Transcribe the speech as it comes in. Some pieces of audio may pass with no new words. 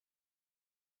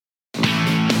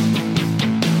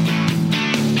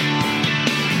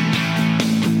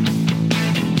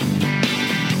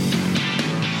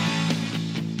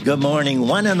Good morning,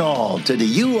 one and all, to the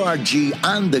URG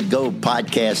On The Go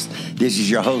podcast. This is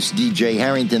your host, DJ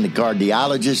Harrington, the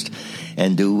cardiologist.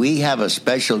 And do we have a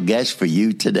special guest for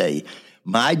you today?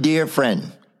 My dear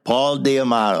friend, Paul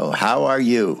D'Amato. How are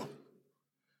you?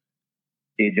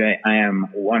 DJ, I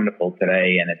am wonderful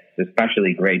today, and it's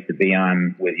especially great to be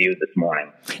on with you this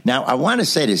morning. Now, I want to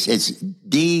say this. It's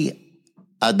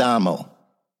D'Adamo.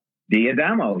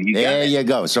 D'Adamo. There you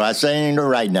go. So I'm saying it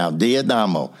right now.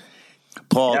 D'Adamo.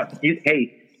 Paul.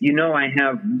 Yeah, I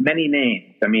have many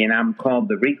names. I mean, I'm called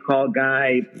the recall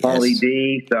guy, Paulie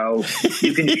D. So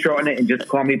you can shorten it and just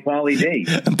call me Paulie D.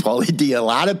 Paulie D. A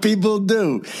lot of people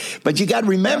do. But you got to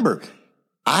remember,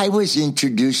 I was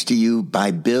introduced to you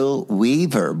by Bill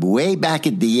Weaver way back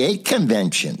at the 8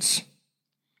 conventions.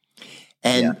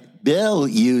 And Bill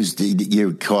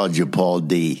called you Paul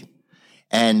D.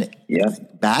 And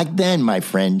back then, my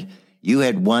friend, you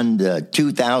had won the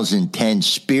 2010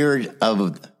 Spirit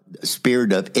of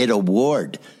It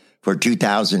Award for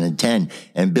 2010.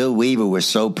 And Bill Weaver was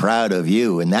so proud of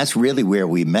you. And that's really where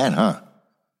we met, huh?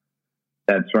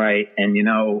 That's right. And,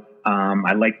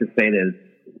 I'd like to say there's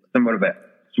somewhat of a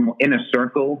small inner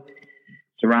circle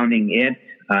surrounding it.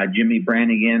 Jimmy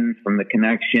Brannigan from The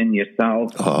Connection,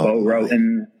 yourself, Bo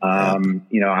Roten,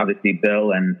 obviously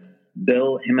Bill. And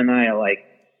Bill, him and I are like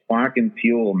spark and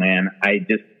fuel, man.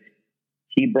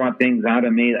 He brought things out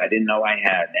of me that I didn't know I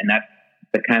had. And that's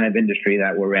the kind of industry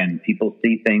that we're in. People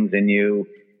see things in you,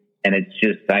 and it's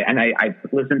just, I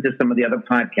listened to some of the other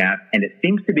podcasts, and it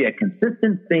seems to be a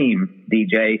consistent theme,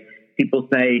 DJ. People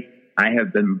say, I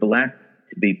have been blessed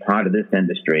to be part of this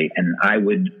industry, and I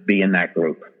would be in that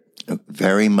group.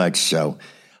 Very much so.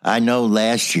 I know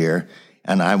last year,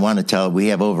 and I want to tell, we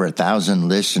have over 1,000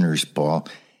 listeners, Paul,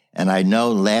 and I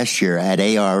know last year at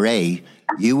ARA,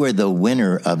 you were the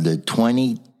winner of the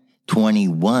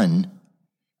 2021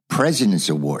 President's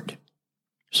Award.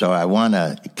 So I want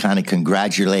to kind of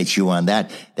congratulate you on that.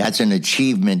 That's an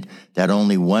achievement that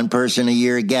only one person a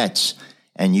year gets.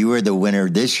 And you were the winner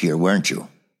this year, weren't you?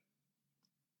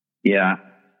 Yeah.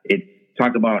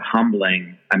 Talk about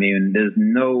humbling. I mean, there's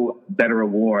no better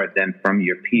award than from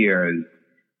your peers.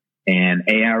 And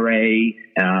ARA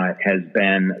has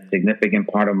been a significant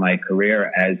part of my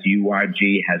career, as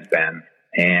URG has been.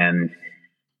 And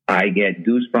I get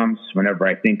goosebumps whenever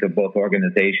I think of both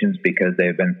organizations because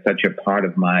they've been such a part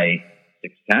of my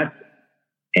success.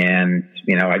 And,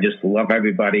 I just love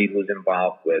everybody who's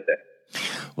involved with it.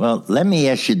 Well, let me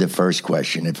ask you the first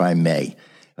question, if I may.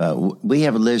 We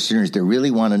have listeners that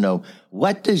really want to know,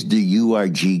 what does the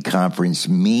URG conference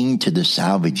mean to the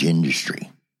salvage industry?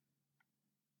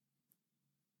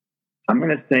 I'm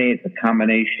going to say it's a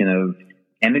combination of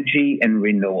energy and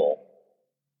renewal.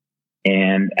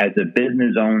 And as a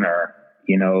business owner,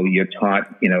 you're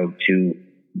taught, to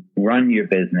run your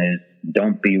business,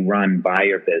 don't be run by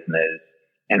your business.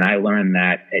 And I learned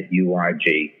that at URG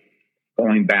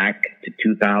going back to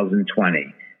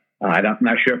 2020. I'm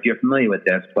not sure if you're familiar with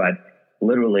this, but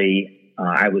literally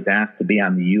I was asked to be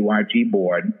on the URG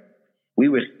board. We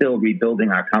were still rebuilding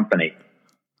our company,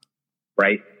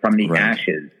 right, from the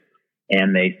ashes.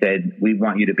 And they said, we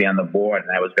want you to be on the board. And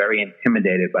I was very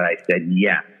intimidated, but I said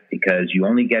yes, because you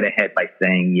only get ahead by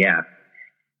saying yes.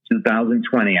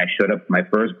 2020, I showed up for my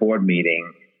first board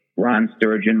meeting. Ron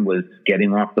Sturgeon was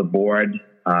getting off the board.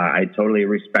 I totally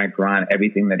respect Ron,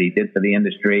 everything that he did for the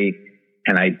industry.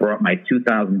 And I brought my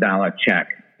 $2,000 check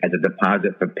as a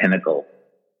deposit for Pinnacle.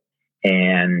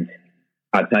 And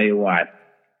I'll tell you what,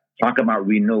 talk about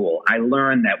renewal. I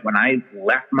learned that when I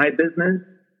left my business,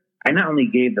 I not only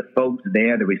gave the folks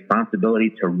there the responsibility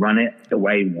to run it the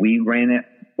way we ran it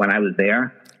when I was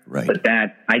there, but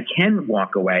that I can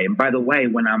walk away. And by the way,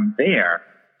 when I'm there,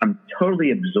 I'm totally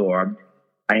absorbed.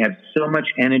 I have so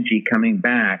much energy coming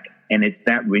back, and it's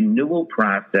that renewal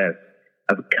process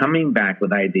of coming back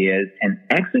with ideas and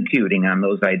executing on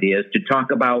those ideas to talk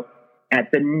about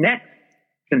at the next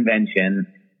convention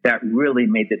that really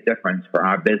made the difference for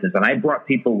our business. And I brought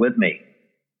people with me.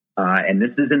 And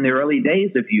this is in the early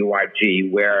days of URG,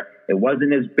 where it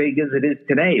wasn't as big as it is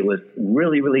today. It was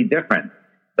really, really different.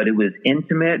 But it was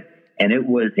intimate and it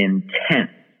was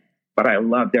intense. But I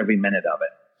loved every minute of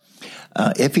it.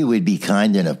 If you would be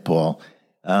kind enough, Paul,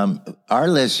 our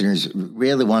listeners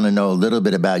really want to know a little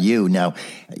bit about you. Now,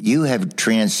 you have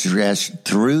transgressed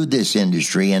through this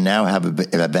industry and now have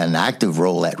an active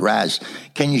role at RAS.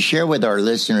 Can you share with our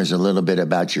listeners a little bit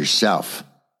about yourself?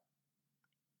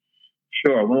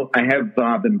 Sure. Well, I have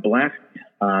been blessed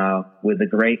with a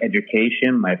great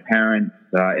education. My parents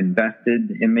invested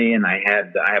in me, and I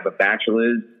have a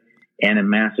bachelor's and a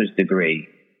master's degree.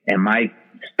 And my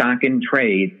stock and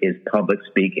trade is public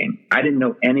speaking. I didn't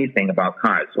know anything about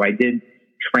cars. So I did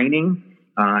training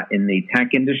in the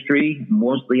tech industry,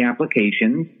 mostly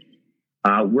applications,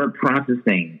 word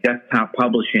processing, desktop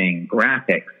publishing,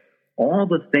 graphics, all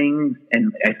the things,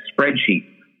 and a spreadsheet,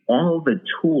 all the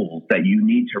tools that you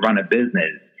need to run a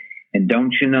business. And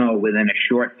don't you know, within a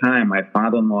short time, my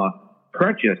father-in-law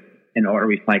purchased an auto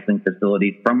recycling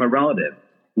facility from a relative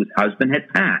whose husband had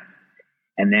passed.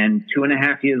 And then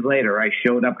 2.5 years later, I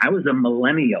showed up. I was a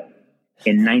millennial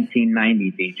in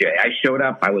 1990, DJ. I showed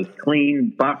up. I was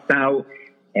clean, buffed out,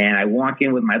 and I walk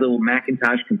in with my little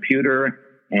Macintosh computer,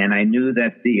 and I knew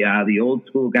that the old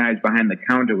school guys behind the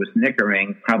counter was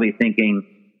snickering, probably thinking,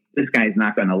 this guy's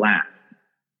not going to last.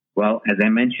 Well, as I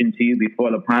mentioned to you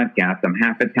before the podcast, I'm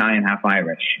half Italian, half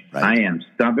Irish. Right. I am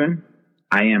stubborn.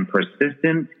 I am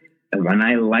persistent. And when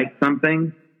I like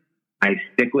something, I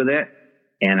stick with it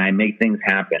and I make things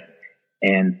happen.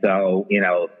 And so, you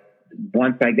know,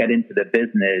 once I got into the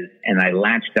business and I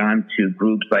latched on to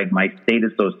groups like my state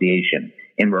association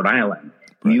in Rhode Island,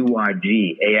 right.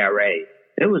 URG, ARA,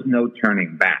 there was no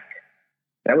turning back.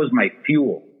 That was my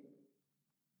fuel.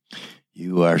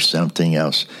 You are something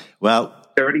else. Well,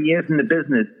 30 years in the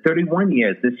business, 31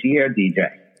 years this year, DJ.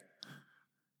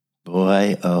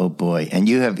 Boy, oh boy. And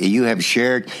you have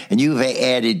shared, and you've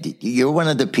added, you're one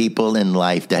of the people in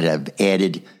life that have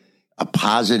added a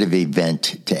positive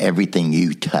event to everything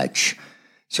you touch.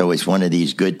 So it's one of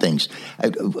these good things. A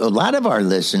lot of our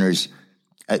listeners,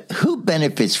 who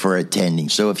benefits for attending?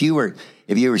 So if you were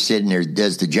sitting there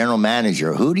as the general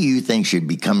manager, who do you think should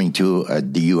be coming to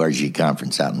the URG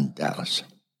conference out in Dallas?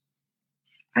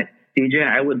 DJ,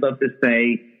 I would love to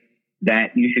say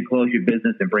that you should close your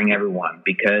business and bring everyone,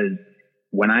 because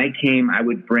when I came, I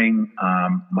would bring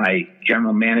my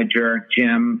general manager,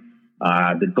 Jim,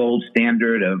 the gold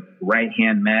standard of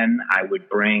right-hand men. I would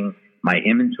bring my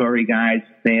inventory guys,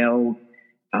 sales.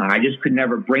 I just could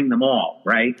never bring them all,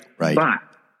 right? Right. But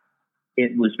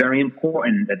it was very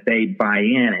important that they buy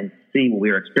in and see what we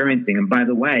were experiencing. And by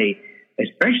the way,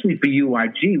 especially for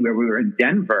URG, where we were in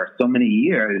Denver so many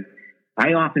years,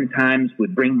 I oftentimes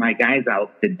would bring my guys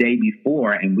out the day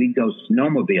before and we'd go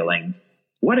snowmobiling.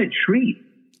 What a treat.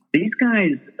 These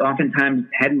guys oftentimes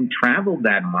hadn't traveled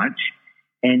that much,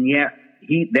 and yet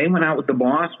they went out with the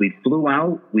boss. We flew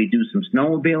out. We'd do some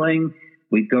snowmobiling.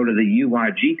 We'd go to the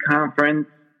URG conference,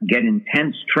 get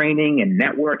intense training and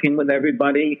networking with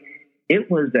everybody.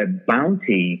 It was a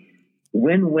bounty,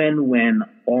 win-win-win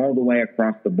all the way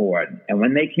across the board. And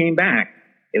when they came back,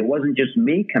 it wasn't just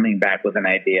me coming back with an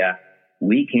idea.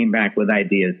 We came back with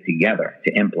ideas together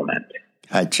to implement.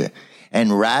 Gotcha.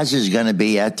 And Raz is going to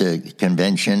be at the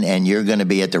convention, and you're going to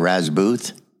be at the Raz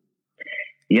booth?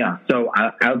 Yeah. So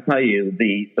I'll tell you,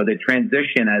 the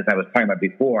transition, as I was talking about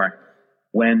before,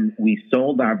 when we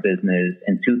sold our business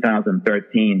in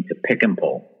 2013 to Pick and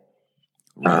Pull,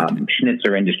 right.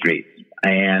 Schnitzer Industries.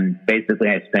 And basically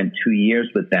I spent 2 years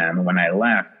with them. And when I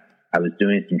left, I was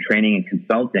doing some training and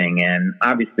consulting. And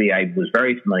obviously I was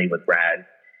very familiar with Raz.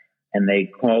 And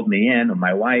they called me in with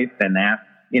my wife and asked,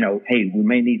 hey, we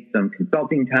may need some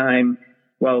consulting time.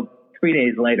 Well, 3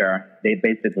 days later, they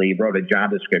basically wrote a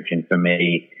job description for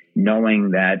me,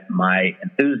 knowing that my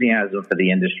enthusiasm for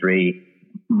the industry,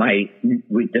 my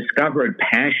discovered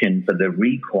passion for the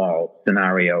recall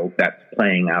scenario that's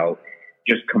playing out,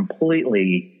 just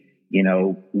completely,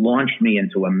 launched me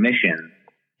into a mission.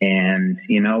 And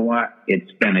you know what?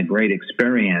 It's been a great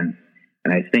experience.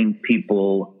 And I think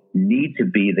people need to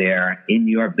be there in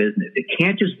your business. It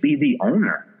can't just be the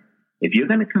owner. If you're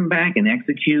going to come back and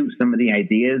execute some of the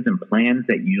ideas and plans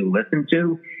that you listen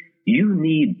to, you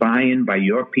need buy-in by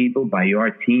your people, by your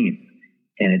team.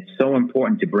 And it's so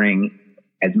important to bring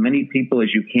as many people as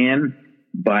you can,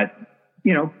 but,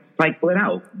 cycle it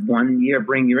out. 1 year,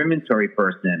 bring your inventory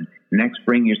person. Next,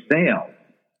 bring your sales.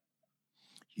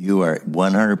 You are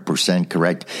 100%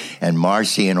 correct. And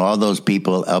Marcy and all those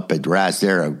people up at Raz,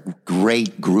 they're a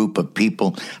great group of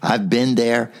people. I've been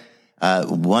there.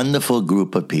 Wonderful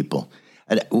group of people.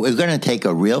 We're going to take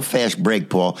a real fast break,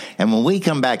 Paul. And when we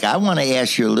come back, I want to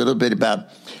ask you a little bit about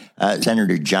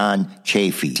Senator John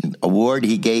Chafee, award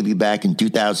he gave you back in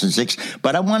 2006.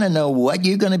 But I want to know what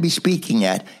you're going to be speaking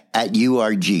at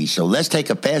URG. So let's take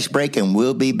a fast break and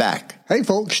we'll be back. Hey,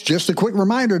 folks, just a quick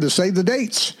reminder to save the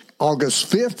dates.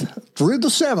 August 5th through the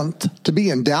 7th to be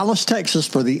in Dallas, Texas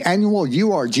for the annual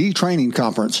URG training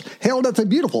conference held at the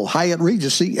beautiful Hyatt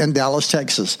Regency in Dallas,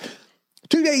 Texas.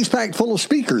 2 days packed full of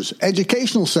speakers,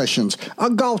 educational sessions, a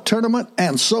golf tournament,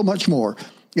 and so much more.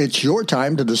 It's your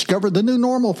time to discover the new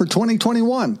normal for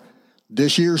 2021.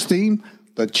 This year's theme,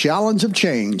 the challenge of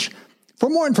change. For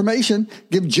more information,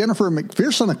 give Jennifer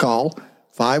McPherson a call,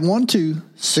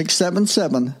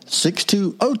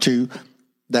 512-677-6202.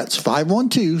 That's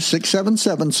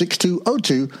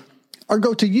 512-677-6202. Or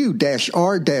go to u-r-g.com.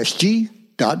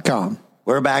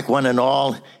 We're back one and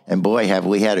all, and boy, have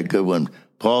we had a good one.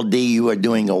 Paul D., you are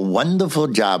doing a wonderful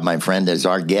job, my friend, as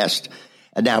our guest.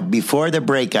 And now, before the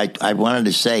break, I wanted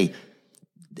to say,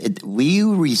 we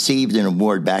received an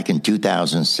award back in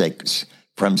 2006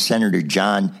 from Senator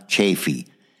John Chafee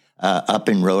up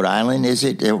in Rhode Island. Is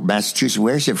it Massachusetts?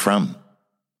 Where's it from?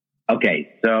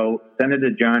 Okay, so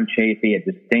Senator John Chafee,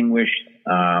 a distinguished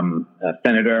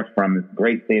senator from the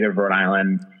great state of Rhode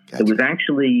Island. Gotcha. It was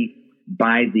actually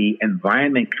by the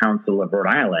Environment Council of Rhode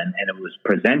Island, and it was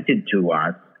presented to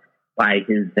us by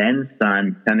his then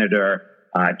son, Senator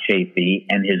Chafee,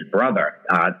 and his brother.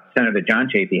 Senator John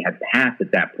Chafee had passed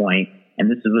at that point, and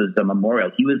this was the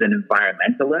memorial. He was an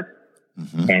environmentalist,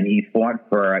 and he fought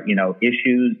for,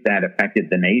 issues that affected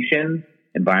the nation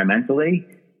environmentally.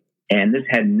 And this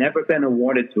had never been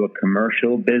awarded to a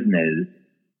commercial business,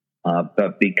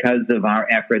 but because of our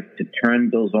efforts to turn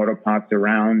Bill's Auto Parts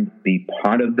around, be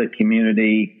part of the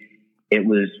community, it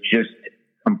was just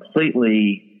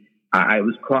completely, I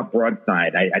was caught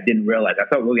broadside. I didn't realize. I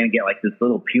thought we were going to get like this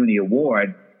little puny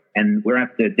award, and we're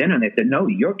at the dinner, and they said, no,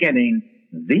 you're getting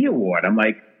the award. I'm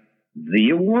like, the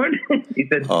award? He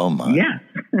said, oh, my. Yeah.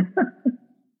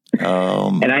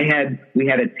 And we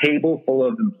had a table full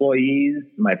of employees,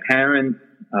 my parents,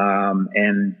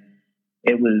 and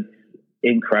it was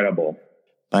incredible.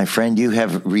 My friend, you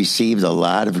have received a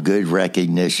lot of good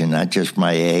recognition, not just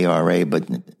my ARA, but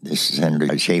the Senator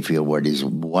Chafee Award is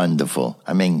wonderful.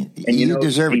 I mean, you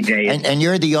deserve it. And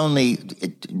you're the only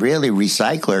really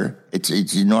recycler.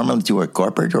 It's normally to a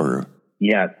corporate or?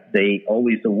 Yes, they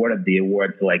always awarded the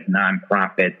award to like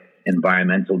nonprofit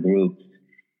environmental groups.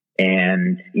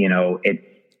 And, it's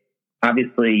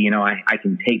obviously, I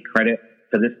can take credit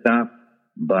for this stuff,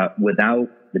 but without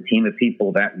the team of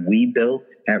people that we built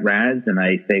at RAS, and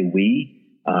I say we,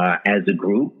 as a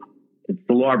group, it's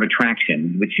the law of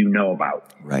attraction, which you know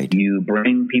about. Right. You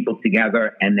bring people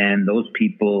together, and then those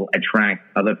people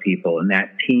attract other people, and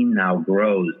that team now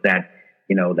grows, that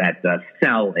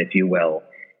cell, if you will.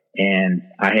 And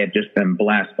I have just been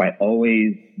blessed by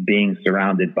always being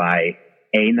surrounded by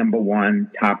number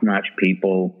one, top-notch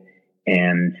people,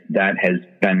 and that has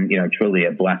been, truly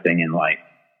a blessing in life,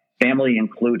 family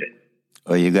included.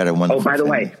 Oh, you got a wonderful. Oh, by the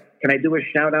way, can I do a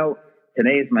shout out?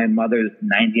 Today is my mother's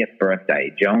 90th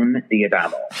birthday, Joan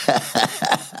Diadamo.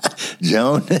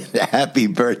 Joan, happy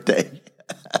birthday!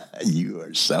 You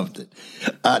are something.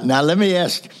 Now, let me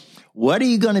ask, what are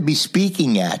you going to be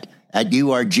speaking at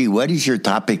URG? What is your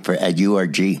topic at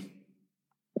URG?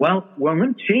 Well, we're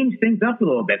going to change things up a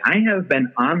little bit. I have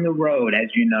been on the road,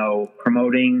 as you know,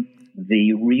 promoting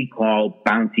the recall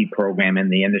bounty program in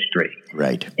the industry.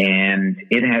 Right. And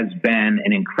it has been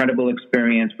an incredible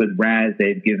experience with RAS.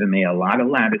 They've given me a lot of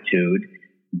latitude,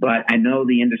 but I know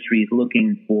the industry is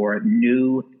looking for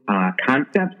new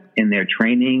concepts in their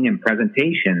training and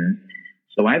presentations.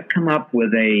 So I've come up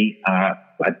with a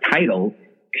title,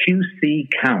 QC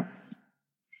Counts.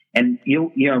 And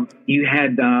you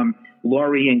had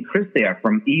Lori and Chris there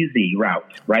from Easy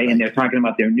Route, right? And they're talking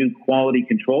about their new quality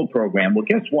control program. Well,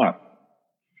 guess what?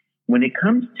 When it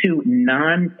comes to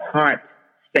non-part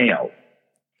sales,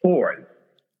 Ford,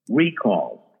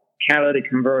 recalls, catalytic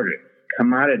converters,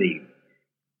 commodities,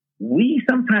 we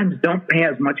sometimes don't pay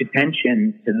as much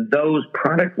attention to those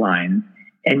product lines,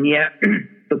 and yet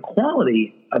the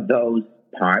quality of those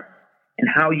parts and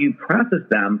how you process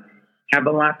them have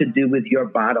a lot to do with your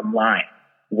bottom line.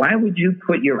 Why would you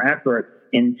put your effort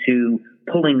into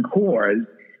pulling cores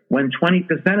when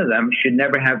 20% of them should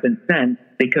never have been sent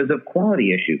because of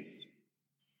quality issues?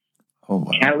 Oh,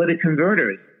 wow. Catalytic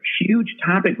converters, huge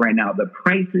topic right now. The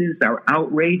prices are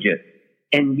outrageous.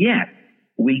 And yet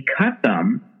we cut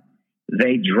them,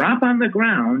 they drop on the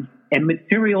ground, and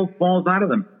material falls out of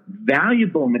them.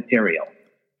 Valuable material.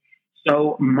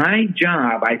 So my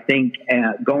job, I think,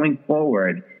 going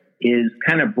forward is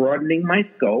kind of broadening my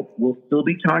scope. We'll still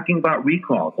be talking about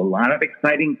recalls. A lot of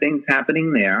exciting things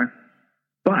happening there.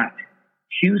 But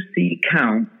QC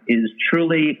Counts is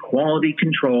truly quality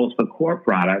controls for core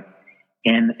products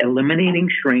and eliminating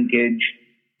shrinkage,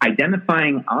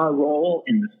 identifying our role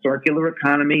in the circular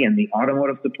economy and the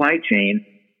automotive supply chain,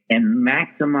 and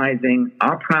maximizing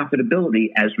our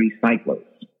profitability as recyclers.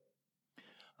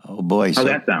 Oh, boy. How's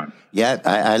that sound? Yeah,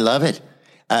 I love it.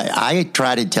 I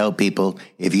try to tell people,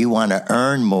 if you want to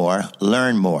earn more,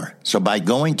 learn more. So by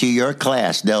going to your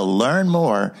class, they'll learn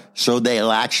more so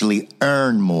they'll actually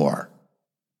earn more.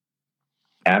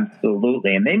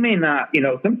 Absolutely. And they may not,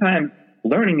 sometimes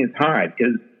learning is hard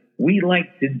because we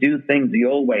like to do things the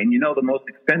old way. And the most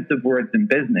expensive words in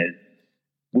business,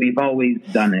 we've always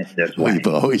done it this way. We've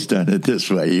always done it this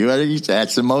way.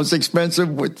 That's the most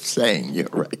expensive saying. You're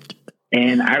right.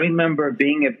 And I remember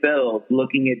being at Bill's,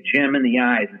 looking at Jim in the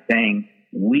eyes and saying,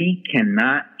 we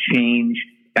cannot change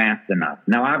fast enough.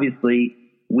 Now, obviously,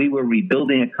 we were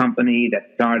rebuilding a company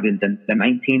that started in the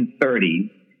 1930s,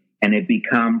 and it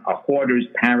became a hoarder's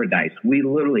paradise. We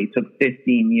literally took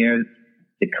 15 years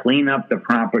to clean up the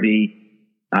property,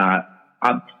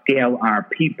 upscale our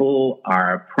people,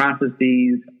 our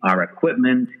processes, our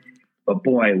equipment. But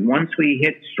boy, once we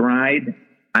hit stride,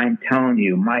 I'm telling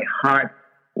you, my heart,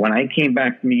 when I came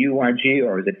back from URG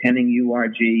or was attending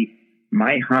URG,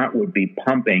 my heart would be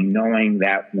pumping knowing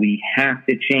that we have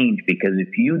to change, because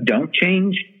if you don't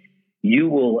change, you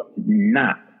will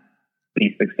not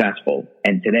be successful.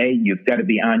 And today, you've got to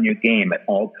be on your game at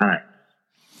all times.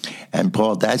 And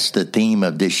Paul, that's the theme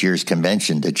of this year's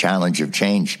convention, the challenge of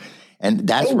change. And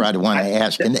that's what I want to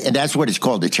ask. And that's what it's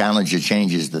called. The challenge of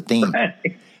change is the theme.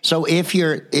 Right. So if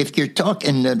you're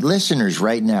talking to listeners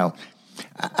right now,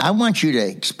 I want you to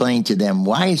explain to them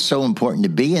why it's so important to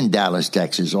be in Dallas,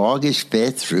 Texas, August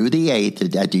 5th through the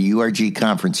 8th at the URG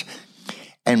conference,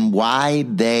 and why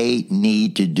they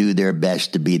need to do their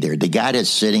best to be there. The guy that's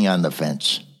sitting on the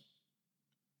fence.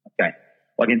 Okay.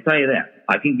 Well, I can tell you that.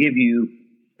 I can give you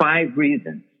 5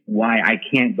 reasons why I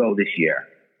can't go this year.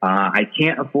 I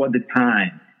can't afford the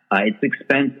time. It's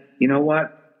expensive. You know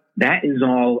what? That is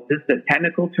all. This is a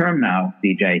technical term now,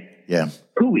 DJ. Yeah.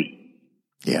 Hooey.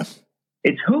 Yeah.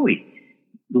 It's hooey.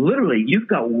 Literally, you've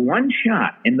got one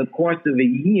shot in the course of a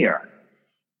year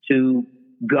to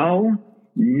go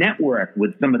network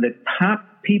with some of the top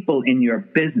people in your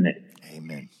business.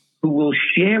 Amen. Who will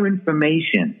share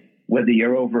information, whether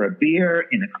you're over a beer,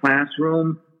 in a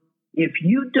classroom. If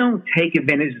you don't take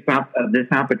advantage of this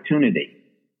opportunity,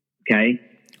 okay?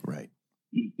 Right.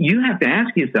 You have to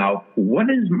ask yourself, what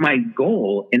is my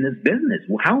goal in this business?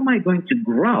 How am I going to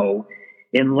grow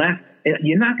unless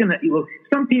you're not going to,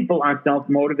 some people are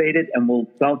self-motivated and will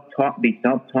be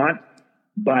self-taught,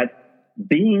 but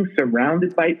being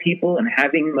surrounded by people and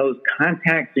having those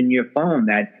contacts in your phone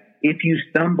that if you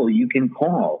stumble, you can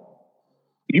call,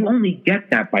 you only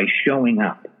get that by showing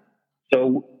up.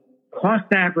 So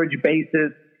cost average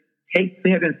basis, take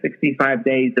 365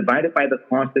 days, divide it by the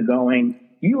cost of going,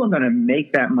 you are going to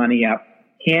make that money up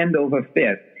hand over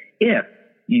fist if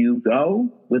you go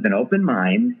with an open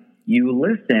mind, you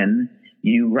listen,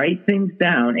 you write things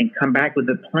down and come back with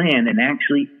a plan and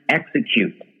actually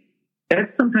execute.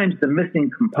 That's sometimes the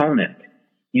missing component.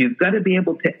 You've got to be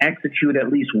able to execute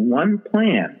at least one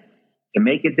plan to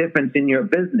make a difference in your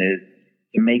business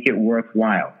to make it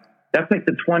worthwhile. That's like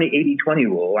the 20-80-20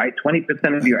 rule, right?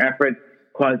 20% of your effort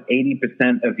cause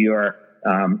 80% of your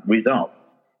results.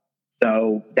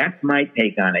 So that's my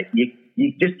take on it.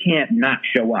 You just can't not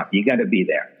show up. You got to be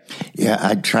there. Yeah,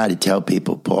 I try to tell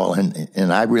people, Paul,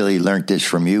 and I really learned this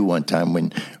from you one time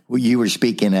when you were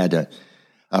speaking at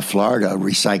a Florida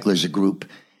Recyclers Group,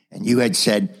 and you had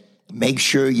said, make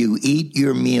sure you eat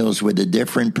your meals with a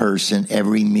different person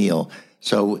every meal.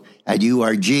 So at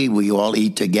URG, we all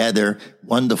eat together,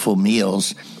 wonderful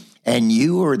meals. And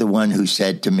you were the one who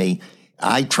said to me,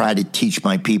 I try to teach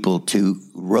my people to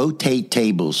rotate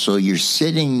tables. So you're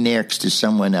sitting next to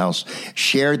someone else,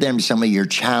 share them some of your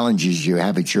challenges you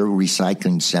have at your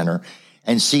recycling center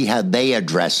and see how they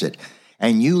address it.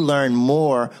 And you learn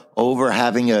more over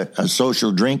having a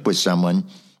social drink with someone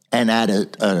and at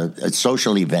a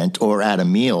social event or at a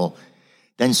meal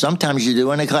than sometimes you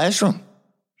do in a classroom.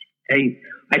 Hey,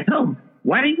 I tell them,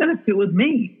 why are you going to sit with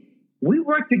me? We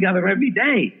work together every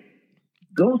day.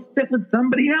 Go sit with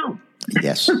somebody else.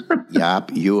 Yes.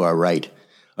 Yep, you are right.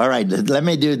 All right, let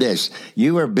me do this.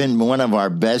 You have been one of our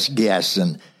best guests,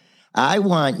 and I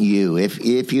want you,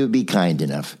 if you'd be kind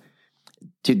enough,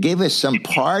 to give us some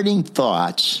parting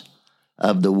thoughts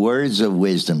of the words of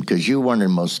wisdom, because you're one of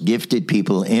the most gifted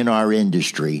people in our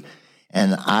industry,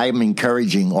 and I'm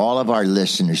encouraging all of our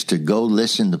listeners to go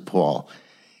listen to Paul.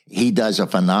 He does a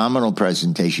phenomenal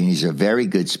presentation. He's a very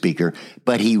good speaker,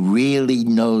 but he really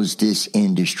knows this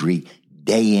industry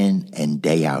day in and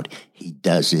day out. He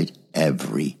does it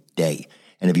every day.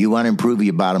 And if you want to improve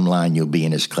your bottom line, you'll be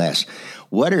in his class.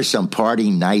 What are some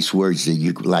parting nice words that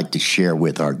you'd like to share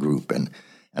with our group? And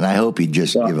I hope you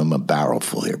just give them a barrel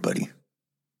full here, buddy.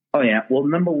 Oh, yeah. Well,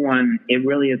 number one, it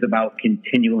really is about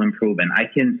continual improvement. I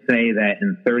can say that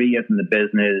in 30 years in the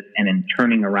business and in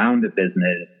turning around the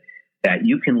business, that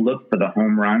you can look for the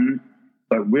home runs,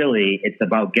 but really it's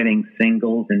about getting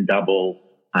singles and doubles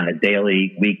on a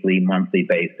daily, weekly, monthly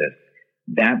basis.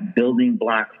 That building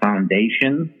block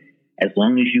foundation, as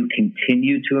long as you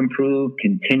continue to improve,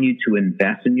 continue to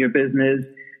invest in your business,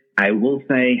 I will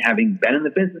say, having been in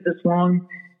the business this long,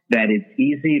 that it's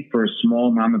easy for a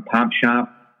small mom and pop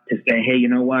shop to say, hey, you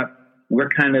know what? We're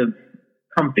kind of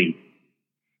comfy.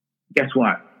 Guess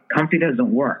what? Comfy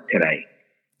doesn't work today.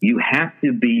 You have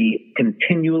to be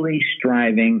continually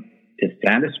striving to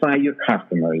satisfy your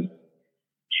customers,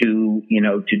 to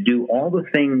do all the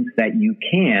things that you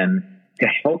can to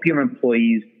help your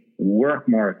employees work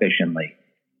more efficiently,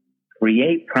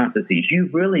 create processes.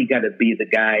 You've really got to be the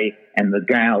guy and the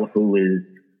gal who is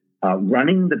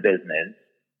running the business,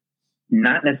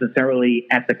 not necessarily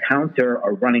at the counter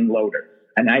or running loaders.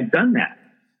 And I've done that.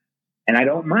 And I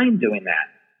don't mind doing that.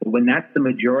 But when that's the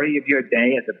majority of your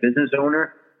day as a business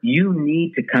owner, you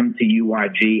need to come to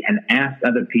URG and ask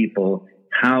other people,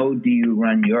 how do you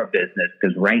run your business?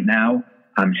 Because right now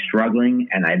I'm struggling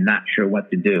and I'm not sure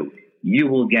what to do. You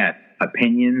will get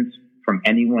opinions from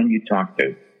anyone you talk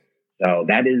to. So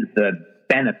that is the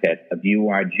benefit of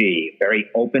URG. Very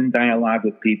open dialogue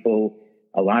with people,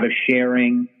 a lot of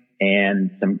sharing,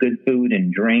 and some good food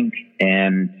and drink.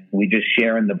 And we just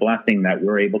share in the blessing that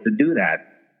we're able to do that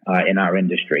in our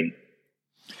industry.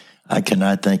 I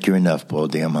cannot thank you enough, Paul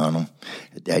D'Amato,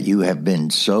 that you have been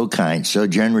so kind, so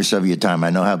generous of your time.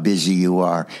 I know how busy you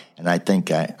are. And I think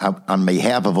on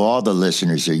behalf of all the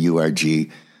listeners of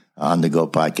URG on the Go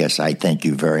podcast, I thank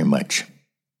you very much.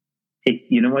 Hey,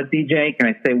 you know what, DJ? Can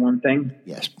I say one thing?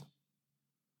 Yes.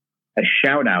 A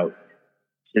shout out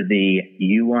to the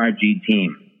URG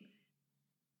team,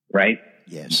 right?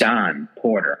 Yes. Don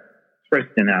Porter,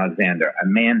 Kristen Alexander,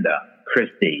 Amanda,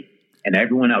 Christy, and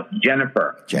everyone else,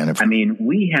 Jennifer. I mean,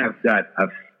 we have got a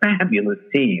fabulous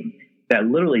team that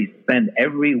literally spend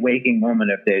every waking moment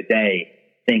of their day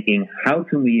thinking, how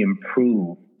can we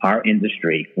improve our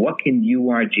industry? What can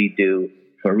URG do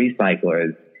for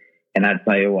recyclers? And I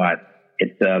tell you what,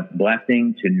 it's a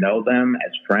blessing to know them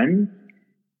as friends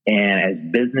and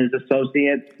as business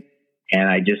associates. And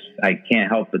I can't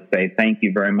help but say thank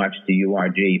you very much to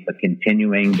URG for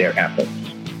continuing their efforts.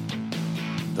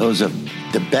 Those are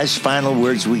the best final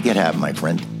words we could have, my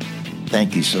friend.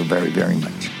 Thank you so very, very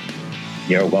much.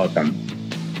 You're welcome.